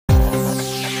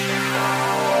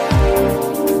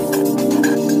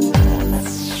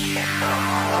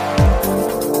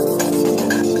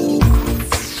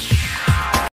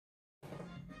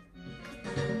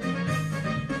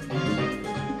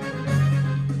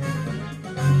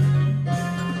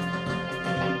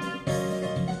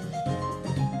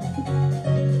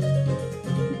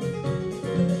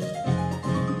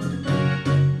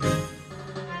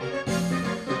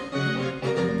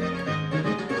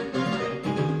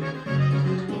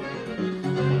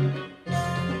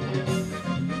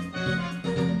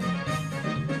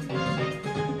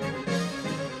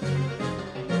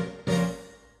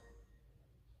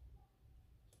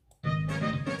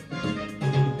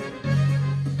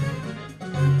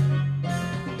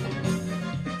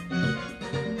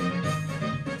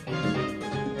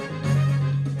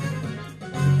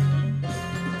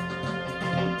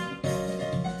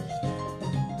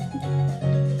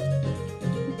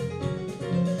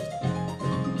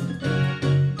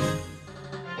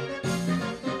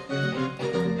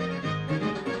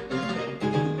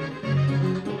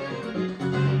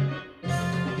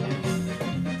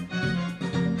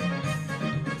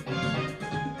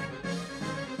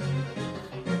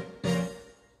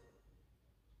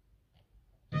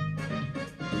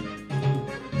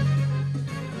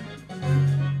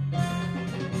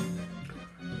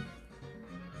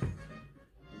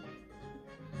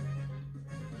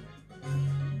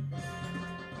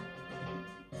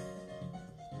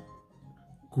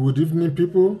Good evening,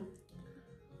 people.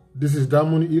 This is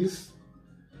Diamond Hills.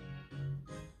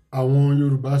 Àwọn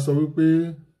Yorùbá sọ wípé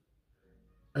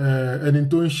ẹni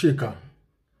tó ń ṣèkà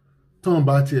tán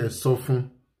bá tiẹ̀ sọ fún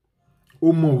ó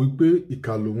mọ̀ wípé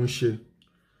ìkà lòun ṣe.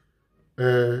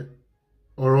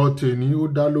 Ọ̀rọ̀ tèmi ó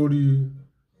dá lórí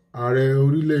ààrẹ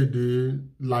orílẹ̀-èdè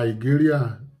Liberia,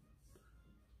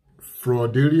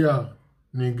 Frauderia,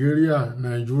 Nigeria,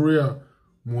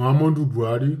 Muhammadu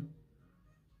Buhari.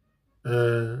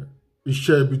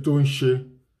 Iṣẹ́ ibi tó ń ṣe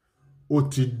ó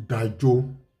ti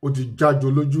jájo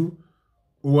lójú,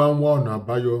 ó wá ń wá ọ̀nà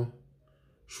àbáyọ,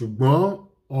 ṣùgbọ́n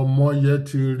ọmọ yẹ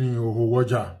ti rìn òhò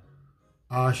wọjà,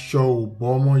 aṣọ ò bọ́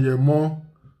ọmọ yẹ mọ́.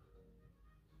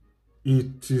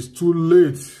 It is too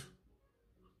late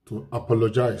to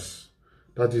apologize.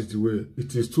 That is the way.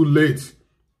 It is too late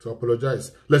to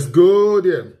apologize. Let's go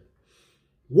there.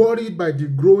 Worried by the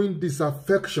growing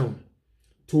disaffection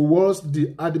towards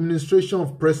the administration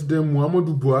of President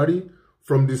Muhammadu Buhari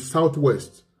from the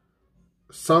southwest.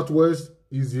 Southwest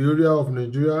is the area of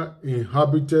Nigeria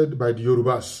inhabited by the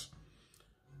Yorubas.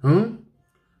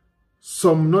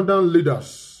 Some northern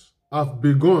leaders have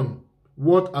begun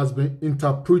what has been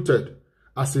interpreted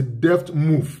as a deft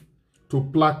move to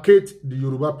placate the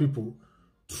Yoruba people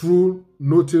through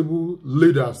notable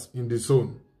leaders in the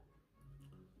zone.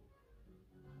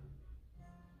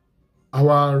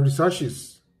 Our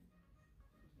researches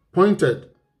pointed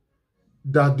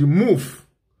that the move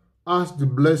has the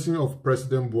blessing of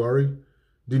President Buhari.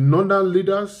 The northern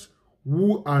leaders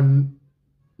who are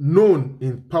known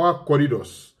in power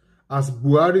corridors as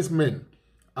Buhari's men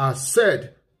are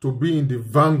said to be in the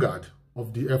vanguard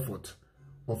of the effort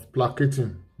of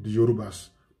placating the Yorubas.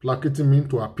 Placating means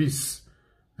to appease.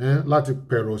 Láti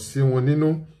pẹ̀rọ̀ sí wọn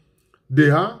nínú. They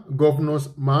are Governors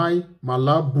Mai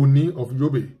Mala Buni of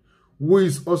Yobe, who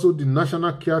is also the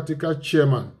national caretaker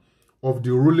chairman of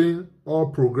the ruling All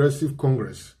Progressive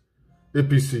Congress,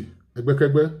 APC,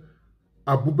 Egbekegbe,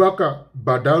 Abubakar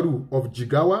Badaru of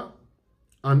Jigawa,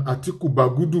 and Atiku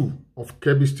Bagudu of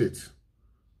Kebbi State.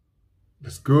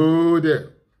 Let's go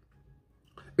there.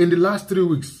 In the last 3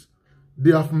 weeks,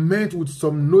 they have met with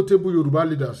some notable Yoruba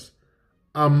leaders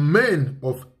and men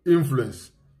of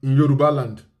influence in Yoruba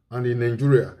land and in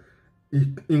Nigeria,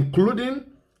 including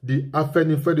the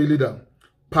Afenifede leader,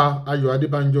 Pa Ayo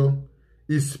Adebanjo,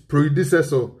 his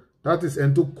predecessor, that is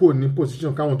Ento Ko in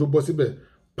position,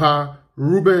 Pa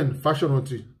Reuben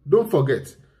Fashionati. Don't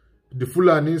forget, the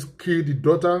Fulanis killed the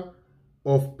daughter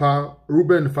of Pa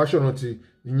Reuben Fashionati,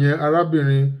 Nye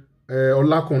Arabini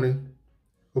Olakunrin.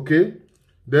 Okay?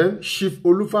 Then Chief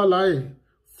Olufalaye,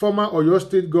 former Oyo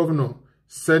State Governor,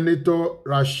 Senator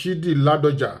Rashidi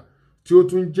Ladoja, tí ó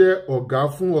tún jẹ́ ọ̀gá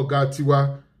fún ọ̀gá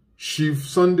tiwa, Chief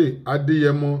Sunday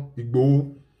Adeyemo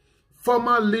Igboho.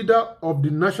 Former leader of the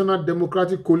National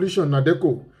Democratic Coalition,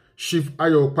 NADECO, Chief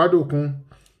Ayo Padokun.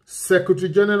 Secretary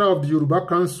General of the Yoruba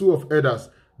Council of Elders,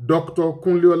 Dr.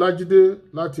 Kunle Olajide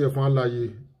láti Ẹ̀fọ̀n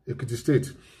Alaye, Ekiti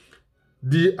State.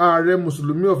 The Ààrẹ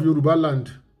Mùsùlùmí of Yoruba Land,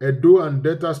 Edo and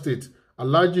Delta State,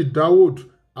 Alhaji Dawood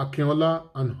Akinola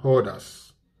and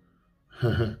others.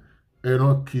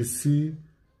 Ẹran kìí sí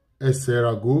ẹsẹ̀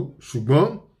ràgó,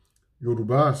 ṣùgbọ́n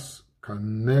Yorubas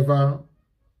can never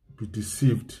be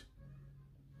deceived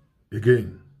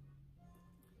again.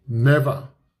 Never.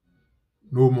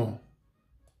 No more.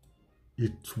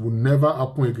 It will never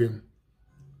happen again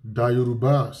that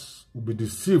Yorubas will be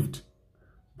deceived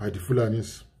by the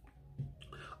Fulanis.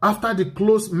 After the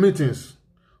close meetings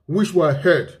which were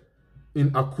held in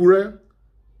Akure,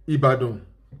 Ibadan,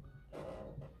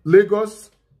 Lagos,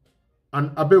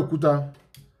 and Abeokuta,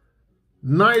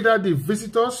 neither the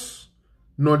visitors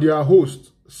nor their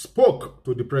host spoke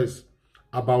to the press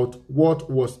about what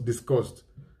was discussed.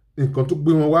 Nǹkan tó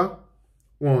gbé wọn wá,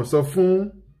 wọ́n sọ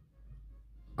fún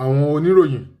àwọn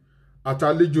oníròyìn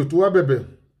àtàlejò tó wá bẹ̀bẹ̀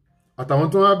àtàwọn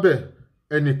tó wá bẹ̀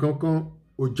ẹnìkankan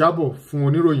ò jábọ̀ fún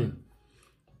oníròyìn.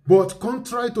 But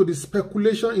contrary to the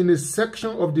speculation in a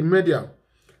section of the media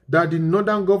that the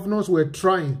northern governors were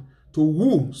trying to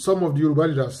woo some of the Yoruba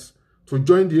leaders to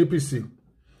join the APC,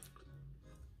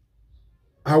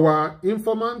 our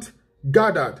informant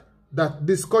gathered that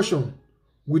discussion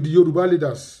with the Yoruba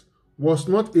leaders was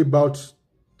not about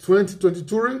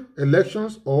 2022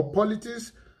 elections or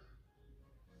politics,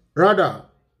 rather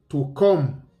to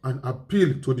come and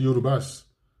appeal to the Yorubas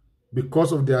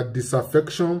because of their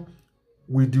disaffection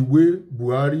with the way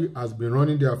Buhari has been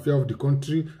running the affair of the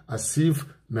country as if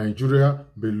Nigeria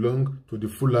belonged to the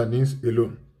Fulanis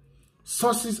alone.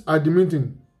 Sources at the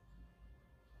meeting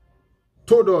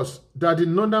told us that the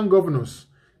northern governors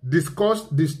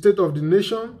discussed the state of the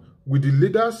nation with the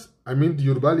leaders, the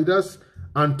Yoruba leaders,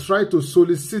 and tried to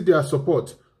solicit their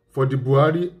support for the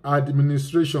Buhari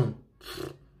administration.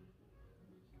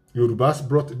 Yorubas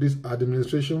brought this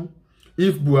administration.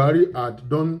 If Buhari had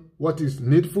done what is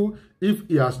needful, if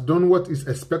he has done what is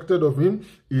expected of him,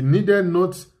 he needed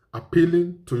not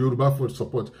appealing to Yoruba for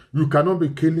support. You cannot be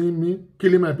killing me,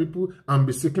 killing my people, and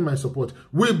be seeking my support.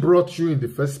 We brought you in the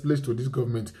first place to this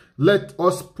government. Let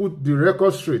us put the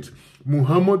record straight.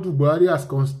 Muhammadu Buhari has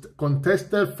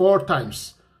contested 4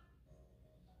 times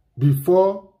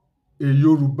before a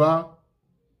Yoruba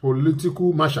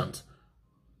political merchant.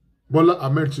 Bola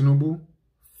Ahmed Tinubu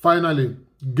finally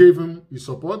gave him his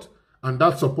support, and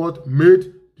that support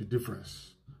made the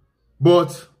difference.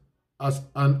 But as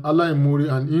an Alaimuri,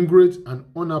 an ingrate and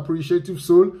unappreciative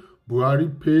soul, Buhari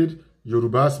paid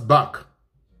Yorubas back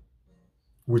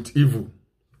with evil.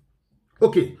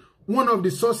 Okay, one of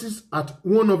the sources at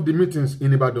one of the meetings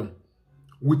in Ibadan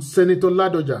with Senator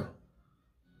Ladoja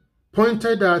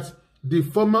pointed that the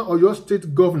former Oyo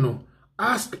State governor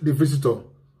asked the visitor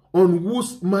on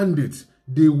whose mandate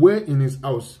they were in his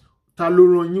house.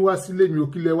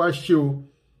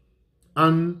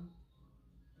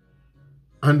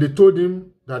 And they told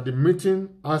him that the meeting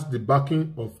has the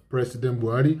backing of President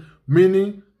Buhari,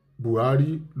 meaning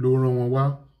Buhari lo ran won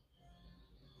wá.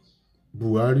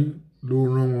 Buhari lo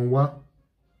ran won wá.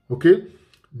 Okay?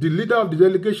 The leader of the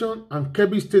delegation and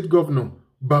Kebbi State Governor,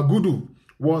 Bagudu,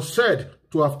 was said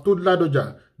to have told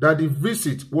Ladoja that the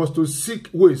visit was to seek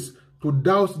ways to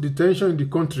douse the tension in the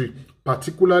country,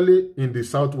 particularly in the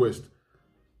southwest.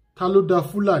 Ta ló dá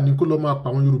Fúlàní kó lọ máa pa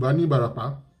àwọn Yorùbá ní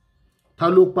Ìbàràpá? Ta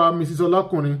ló pa Mrs.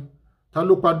 Ọlákùnrin? Ta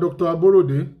ló pa Dr.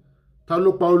 Aborode? Ta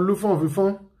ló pa Olúfọ̀n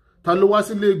Fífọ́n? Ta ló wá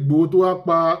sílé Ìgbòho tó wá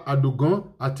pa Àdògán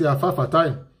àti Àfà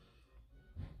Fatai?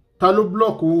 Ta ló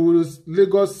blọ́ọ̀kù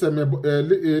Lagos Seme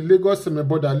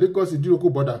border, Lagos Ìdíròkò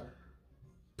border?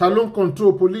 Ta ló ń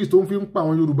control police tó ń fi ń pa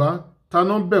àwọn Yorùbá? Ta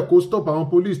náà bẹ̀ kó stop àwọn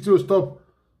police tí ó stop?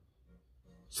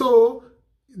 So,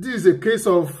 this is a case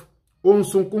of Ohun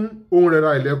Sunkún, Ohun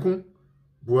Rẹ̀ra Ìlẹ́kún.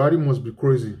 Buhari must be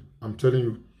crazy, I'm telling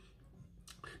you.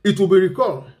 It will be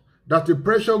recalled that a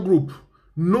pressure group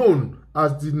known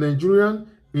as the Nigerian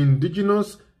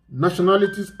Indigenous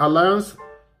Nationalities Alliance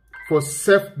for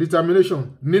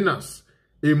Self-Determination, NINAS,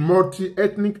 a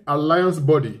multi-ethnic alliance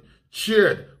body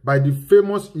chaired by the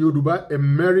famous Yoruba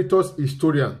emeritus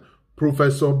historian,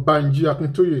 Professor Banji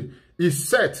Akintoye, is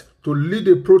set to lead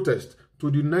a protest to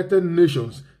the United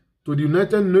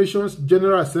Nations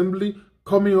General Assembly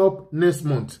coming up next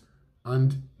month.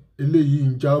 And eléyìí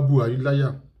ń já Buhari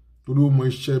láyà torí ó mọ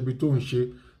iṣẹ́ ibi tó ń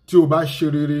ṣe. Tí ó bá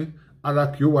ṣe rere, ara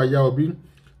kì ó wá yá ọ bí.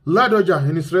 Ladoja,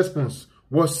 in his response,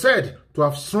 was said to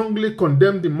have strongly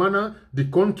condemned the manner the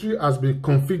country has been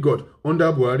configured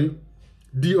under Buhari.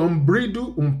 The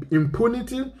unbridled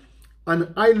impunity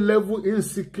and high-level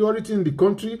insecurity in the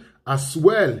country, as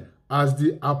well as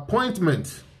the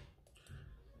appointment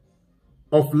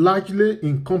of largely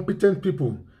incompetent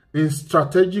people in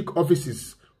strategic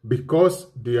offices because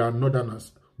they are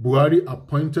northerners. Buhari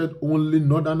appointed only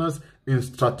northerners in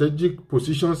strategic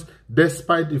positions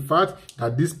despite the fact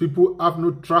that these people have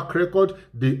no track record,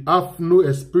 they have no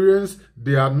experience,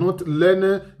 they are not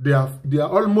learned, they are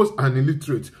almost an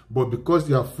illiterate. But because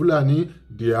they are Fulani,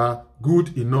 they are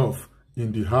good enough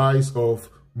in the eyes of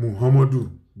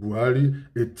Muhammadu Buhari,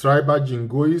 a tribal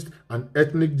jingoist, an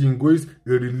ethnic jingoist,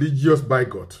 a religious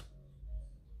bigot.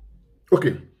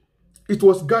 Okay, it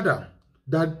was gathered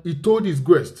that he told his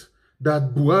guest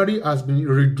that Buhari has been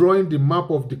redrawing the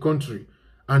map of the country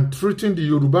and treating the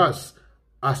Yorubas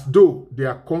as though they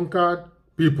are conquered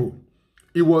people.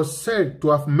 He was said to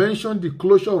have mentioned the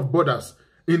closure of borders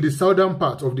in the southern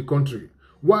part of the country,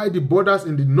 while the borders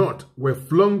in the north were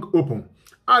flung open,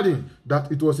 adding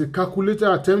that it was a calculated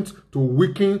attempt to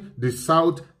weaken the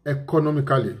south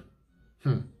economically.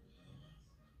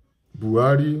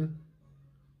 Buhari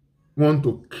want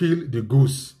to kill the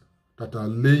goose that are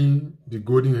laying the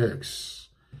golden eggs.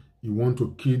 He want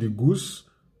to kill the goose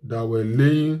that were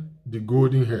laying the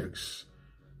golden eggs.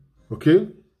 Okay?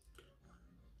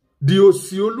 The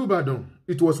Osiolubadan,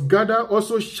 it was gathered,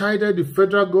 also chided the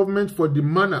federal government for the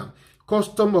manner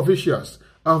custom officials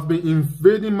have been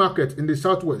invading markets in the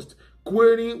southwest,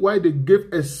 querying why they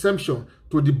gave exemption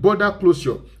to the border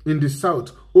closure in the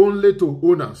south only to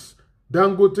owners,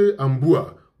 Dangote and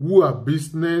Bua, who are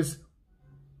businessmen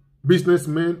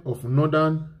of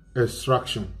northern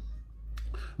extraction.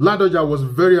 Ladoja was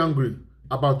very angry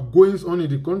about goings on in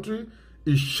the country.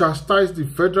 He chastised the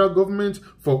federal government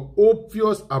for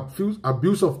obvious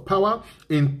abuse of power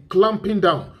in clamping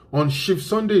down on Chief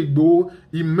Sunday Igboho.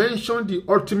 He mentioned the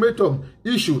ultimatum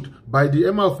issued by the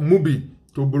Emir of Mubi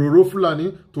to Bororo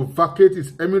Fulani to vacate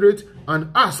his emirate and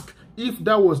ask if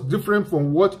that was different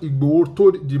from what Igboho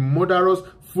told the murderous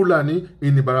Fulani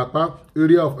in the Ibarapa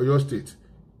area of Oyo State.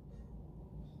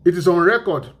 It is on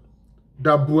record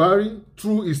that Buhari,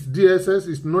 through his DSS,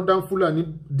 his Northern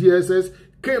Fulani DSS,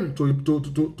 came to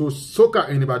Soka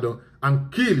in Ibadan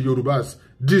and kill Yorubas,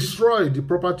 destroy the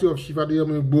property of Chief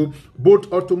Adeyemo Igboho,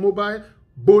 both automobile,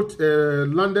 both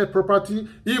landed property,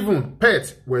 even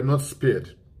pets were not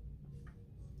spared.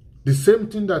 The same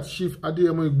thing that Chief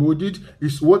Adeyemo Igboho did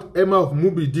is what Emma of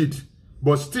Mubi did.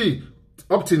 But still,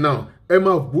 up till now,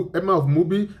 Emma of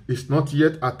Mubi is not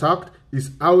yet attacked,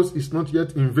 his house is not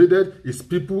yet invaded, his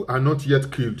people are not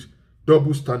yet killed.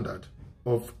 Double standard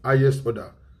of highest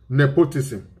order.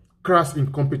 Nepotism, crass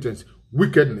incompetence,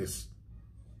 wickedness.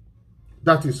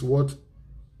 That is what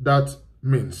that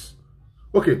means.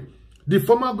 Okay, the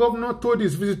former governor told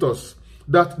his visitors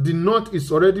that the North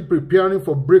is already preparing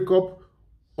for breakup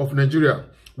of Nigeria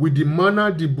with the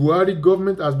manner the Buhari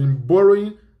government has been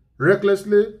borrowing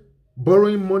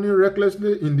money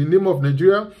recklessly in the name of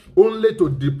Nigeria, only to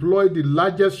deploy the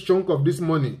largest chunk of this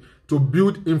money to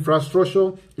build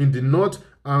infrastructure in the North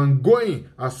and going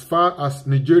as far as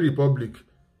Niger Republic.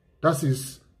 That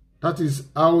is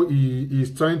how he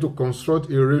is trying to construct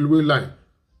a railway line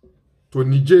to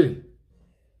Niger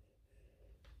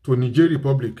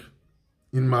Republic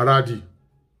in Maradi.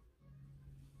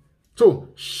 So,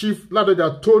 Chief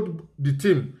Ladoja told the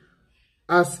team,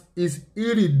 as is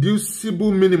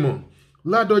irreducible minimum,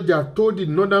 Ladoja told the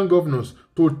northern governors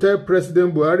to tell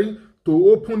President Buhari to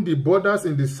open the borders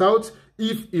in the south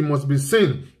if he must be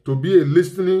seen to be a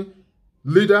listening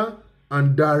leader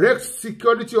and direct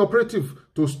security operative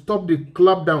to stop the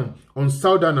clampdown on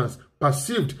Southerners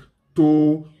perceived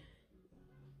to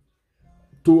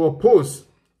oppose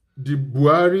the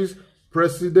Buhari's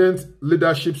president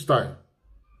leadership style.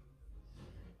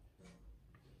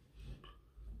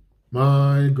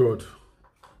 My God,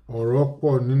 ọ̀rọ̀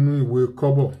pọ̀ nínú ìwé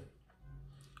kọ́bọ̀.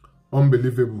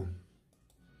 Unbelievable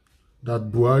that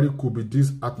Buhari could be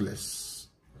this heartless.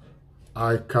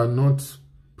 I cannot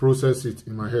process it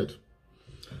in my head.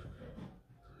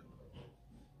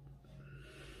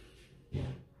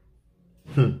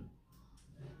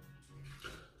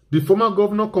 The former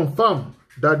governor confirmed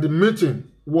that the meeting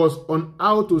was on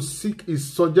how to seek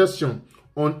his suggestion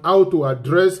on how to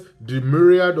address the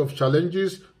myriad of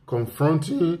challenges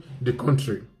confronting the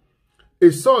country. A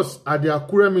source at the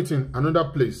Akure meeting, another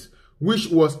place, which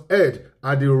was held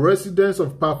at the residence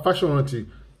of Pa Fashionati,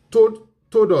 told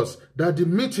us that the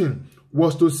meeting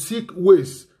was to seek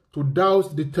ways to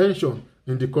douse the tension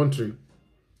in the country.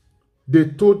 They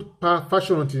told Pa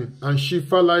Fashionati and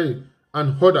Shifalai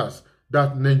and others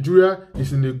that Nigeria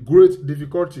is in a great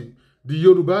difficulty. The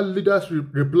Yoruba leaders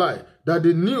replied that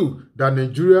they knew that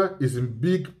Nigeria is in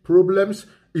big problems.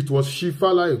 It was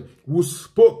Shifalai who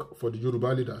spoke for the Yoruba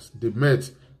leaders. They met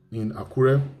in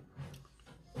Akure.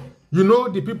 You know,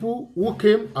 the people who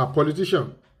came are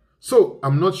politicians. So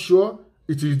I'm not sure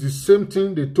it is the same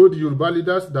thing they told the Yoruba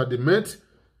leaders that they met.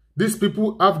 These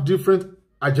people have different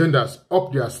agendas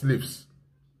up their sleeves.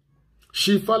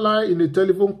 Shifalai, in a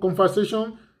telephone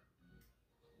conversation,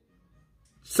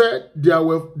 said there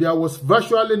was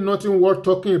virtually nothing worth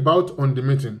talking about on the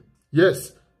meeting.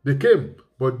 Yes, they came,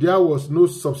 but there was no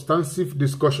substantive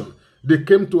discussion. They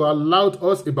came to alert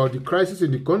us about the crisis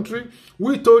in the country.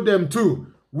 We told them too.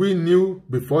 We knew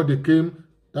before they came.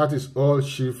 That is all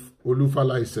Chief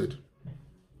Olufalai said.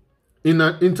 In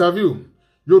an interview,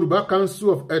 Yoruba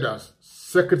Council of Elders,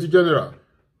 Secretary General,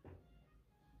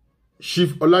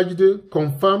 Chief Olajide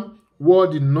confirmed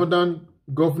what the northern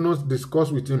governors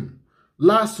discussed with him.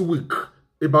 Last week,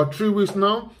 about 3 weeks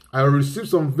now, I received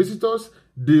some visitors.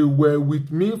 They were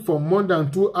with me for more than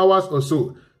 2 hours or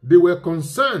so. They were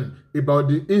concerned about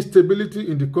the instability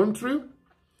in the country.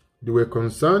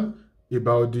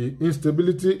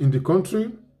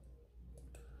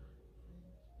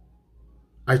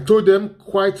 I told them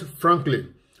quite frankly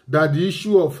that the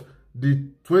issue of the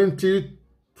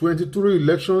 2023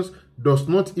 elections does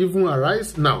not even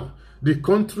arise now. The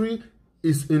country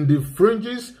is in the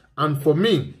fringes, and for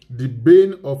me, the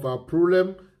bane of our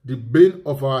problem, the bane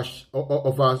of our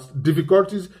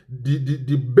difficulties,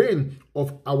 the bane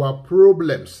of our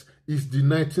problems is the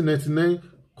 1999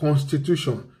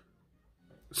 Constitution.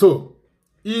 So,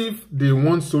 if they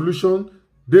want solution,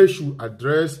 they should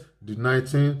address the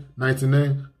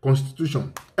 1999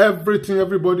 Constitution. Everything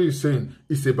everybody is saying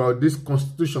is about this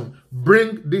Constitution.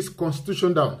 Bring this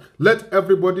Constitution down. Let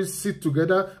everybody sit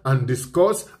together and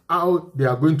discuss how they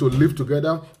are going to live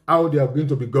together, how they are going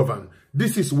to be governed.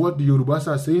 This is what the Yorubas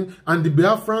are saying, and the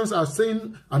Biafrans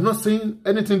are not saying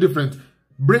anything different.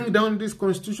 bring down this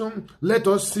constitution. Let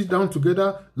us sit down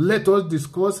together. Let us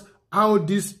discuss how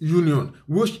this union,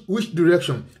 which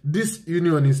direction this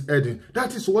union is heading.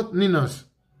 That is what Ninas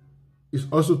is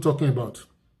also talking about.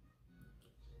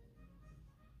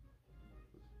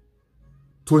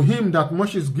 To him that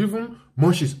much is given,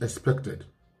 much is expected.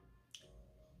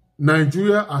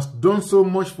 Nigeria has done so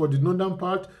much for the northern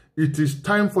part. It is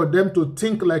time for them to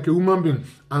think like a human being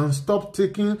and stop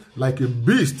thinking like a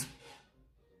beast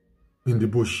in the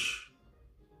bush.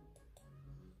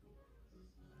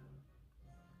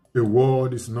 A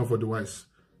word is enough for the wise.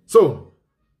 So,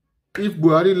 if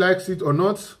Buhari likes it or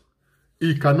not,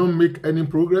 he cannot make any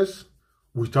progress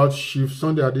without Chief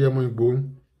Sunday Adeyemo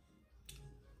Igboho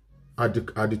at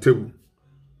the table.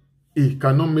 He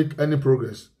cannot make any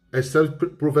progress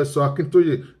except Professor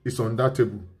Akintoye is on that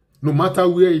table. No matter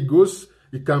where he goes,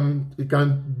 he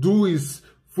can do his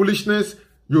foolishness.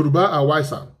 Yoruba are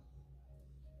wiser.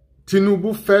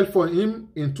 Tinubu fell for him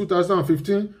in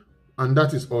 2015, and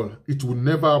that is all. It will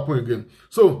never happen again.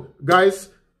 So, guys,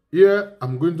 here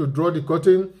I'm going to draw the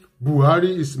curtain.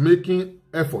 Buhari is making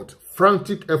effort,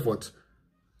 frantic effort,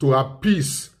 to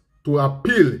appease, to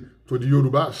appeal to the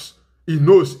Yorubas. He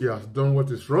knows he has done what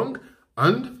is wrong,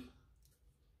 and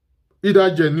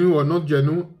either genuine or not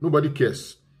genuine, nobody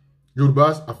cares.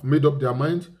 Yorubas have made up their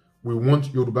mind. We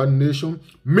want Yoruba nation.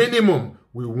 Minimum,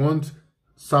 we want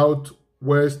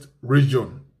Southwest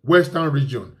region, Western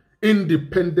region,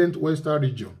 independent Western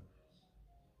region,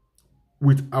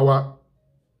 with our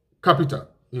capital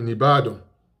in Ibadan.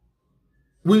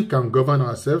 We can govern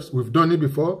ourselves. We've done it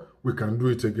before. We can do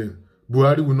it again.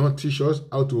 Buhari will not teach us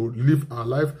how to live our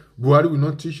life. Buhari will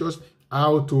not teach us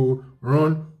how to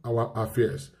run our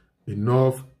affairs.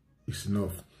 Enough is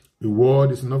enough. The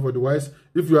word is enough for the wise.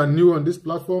 If you are new on this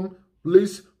platform,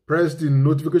 please press the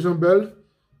notification bell.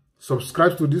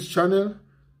 Subscribe to this channel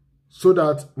so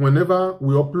that whenever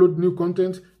we upload new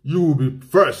content, you will be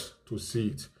first to see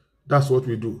it. That's what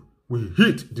we do. We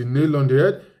hit the nail on the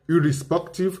head,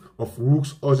 irrespective of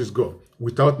whose us is God.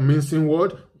 Without mincing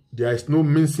word, there is no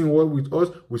mincing word with us.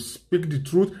 We speak the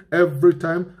truth every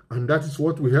time, and that is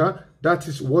what we are. That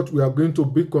is what we are going to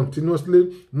be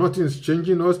continuously. Nothing is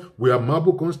changing us. We are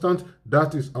marble constant.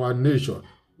 That is our nature.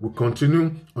 We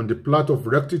continue on the path of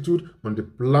rectitude, on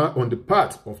the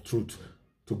path of truth.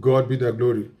 To God be the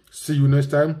glory. See you next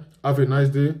time. Have a nice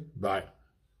day. Bye.